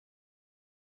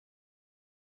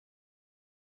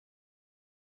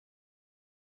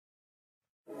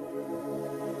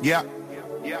Yeah.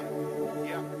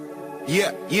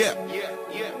 Yeah, yeah.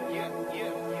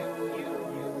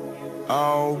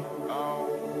 Oh.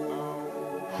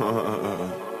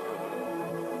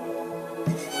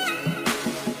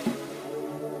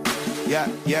 Yeah,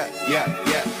 yeah, yeah,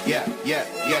 yeah, yeah, yeah,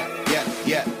 yeah, yeah,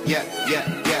 yeah, yeah,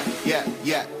 yeah, yeah, yeah,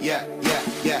 yeah, yeah,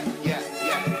 yeah, yeah, yeah.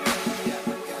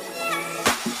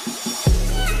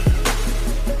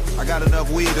 I got enough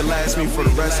weed to last me for the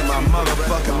rest of my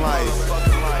motherfucking life.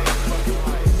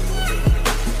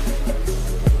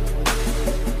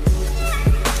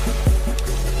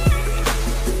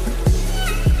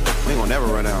 We gon' never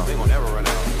run out.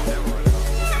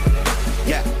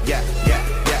 Yeah, yeah, yeah,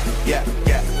 yeah, yeah,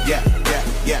 yeah, yeah,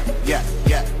 yeah, yeah,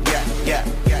 yeah, yeah, yeah,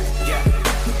 yeah, yeah.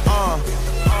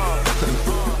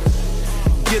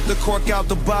 Get the cork out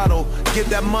the bottle, get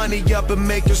that money up and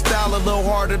make your style a little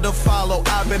harder to follow.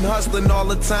 I've been hustling all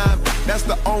the time, that's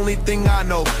the only thing I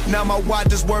know. Now my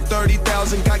watch is worth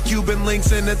 30,000, got Cuban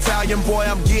links and Italian, boy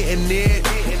I'm getting it.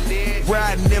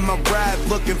 Riding in my ride,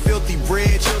 looking filthy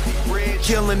rich.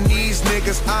 Killing these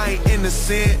niggas, I ain't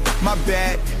innocent. My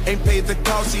bad, ain't paid the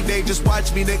cost, see they just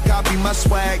watch me, they copy my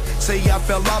swag. Say I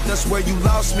fell off, that's where you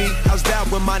lost me. How's that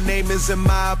when my name is in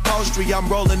my upholstery? I'm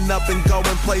rolling up and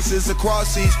going places across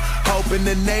seas, hoping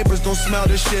the neighbors don't smell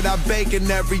the shit I bake. And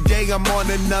every day I'm on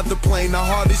another plane, I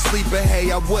hardly sleep, but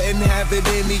hey, I wouldn't have it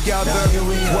any other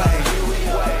way.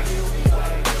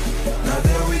 Now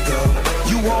there we go.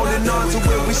 You holding on to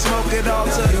where we smoke it all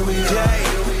today.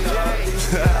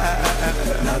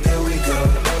 Now there we go.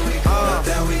 Now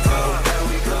there we go.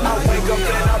 I wake up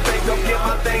and I wake up, get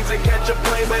my things and catch a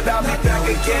plane, but I'll be back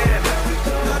again.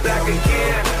 Back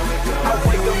again. I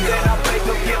wake up and I wake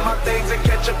up, get my things and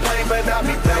catch a plane, but I'll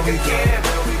be back again.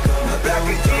 Back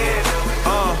again.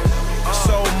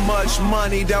 So much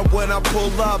money that when I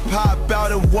pull up, hop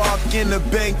out and walk in the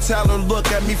bank, teller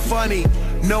look at me funny.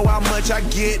 Know how much I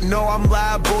get, know I'm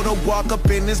liable to walk up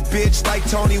in this bitch like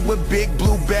Tony with big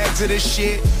blue bags of this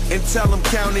shit and tell him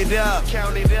count it up.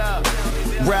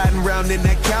 Riding round in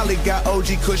that Cali, got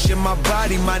OG Kush in my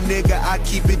body, my nigga, I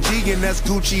keep it G and that's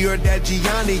Gucci or that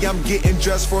Gianni. I'm getting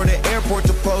dressed for the airport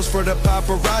to pose for the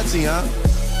paparazzi, huh?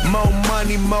 More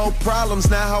money, more problems,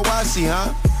 now how I see,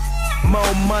 huh?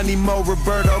 More money, more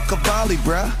Roberto Cavalli,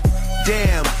 bruh.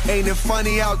 Damn, ain't it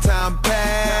funny how time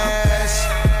pass?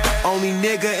 Only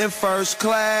nigga in first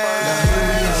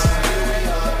class.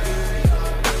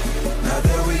 Now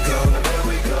there we go.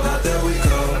 Now there we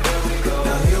go.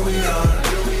 Now here we are.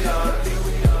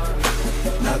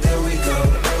 Now there we go.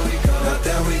 Now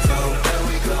there we go.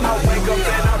 I wake up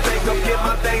and I wake up, get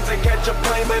my things and catch a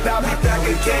plane, but I'll be back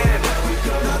again.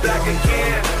 Back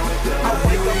again. I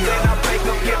wake up and I wake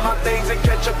up, get my things and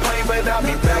catch a plane, but I'll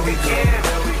be back again.